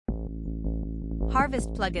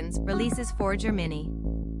Harvest Plugins releases Forager Mini.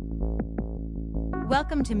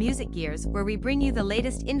 Welcome to Music Gears, where we bring you the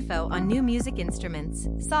latest info on new music instruments,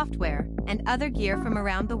 software, and other gear from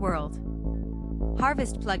around the world.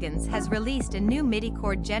 Harvest Plugins has released a new MIDI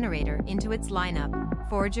Chord Generator into its lineup,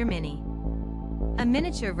 Forager Mini. A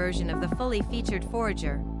miniature version of the fully featured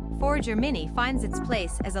Forager, Forager Mini finds its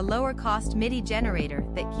place as a lower-cost MIDI generator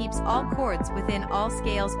that keeps all chords within all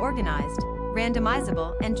scales organized,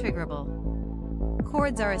 randomizable, and triggerable.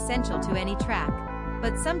 Chords are essential to any track,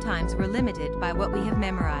 but sometimes we're limited by what we have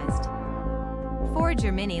memorized.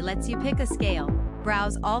 Forager Mini lets you pick a scale,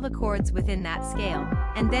 browse all the chords within that scale,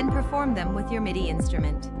 and then perform them with your MIDI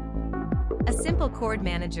instrument. A simple chord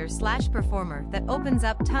manager/performer that opens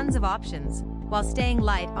up tons of options while staying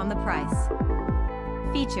light on the price.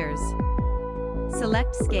 Features: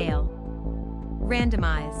 select scale,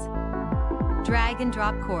 randomize, drag and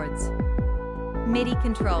drop chords, MIDI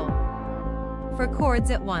control. For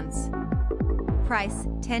chords at once. Price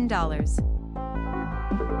 $10.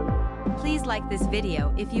 Please like this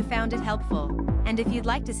video if you found it helpful, and if you'd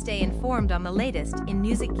like to stay informed on the latest in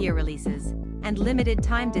music gear releases and limited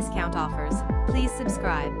time discount offers, please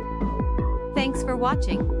subscribe. Thanks for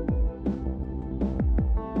watching.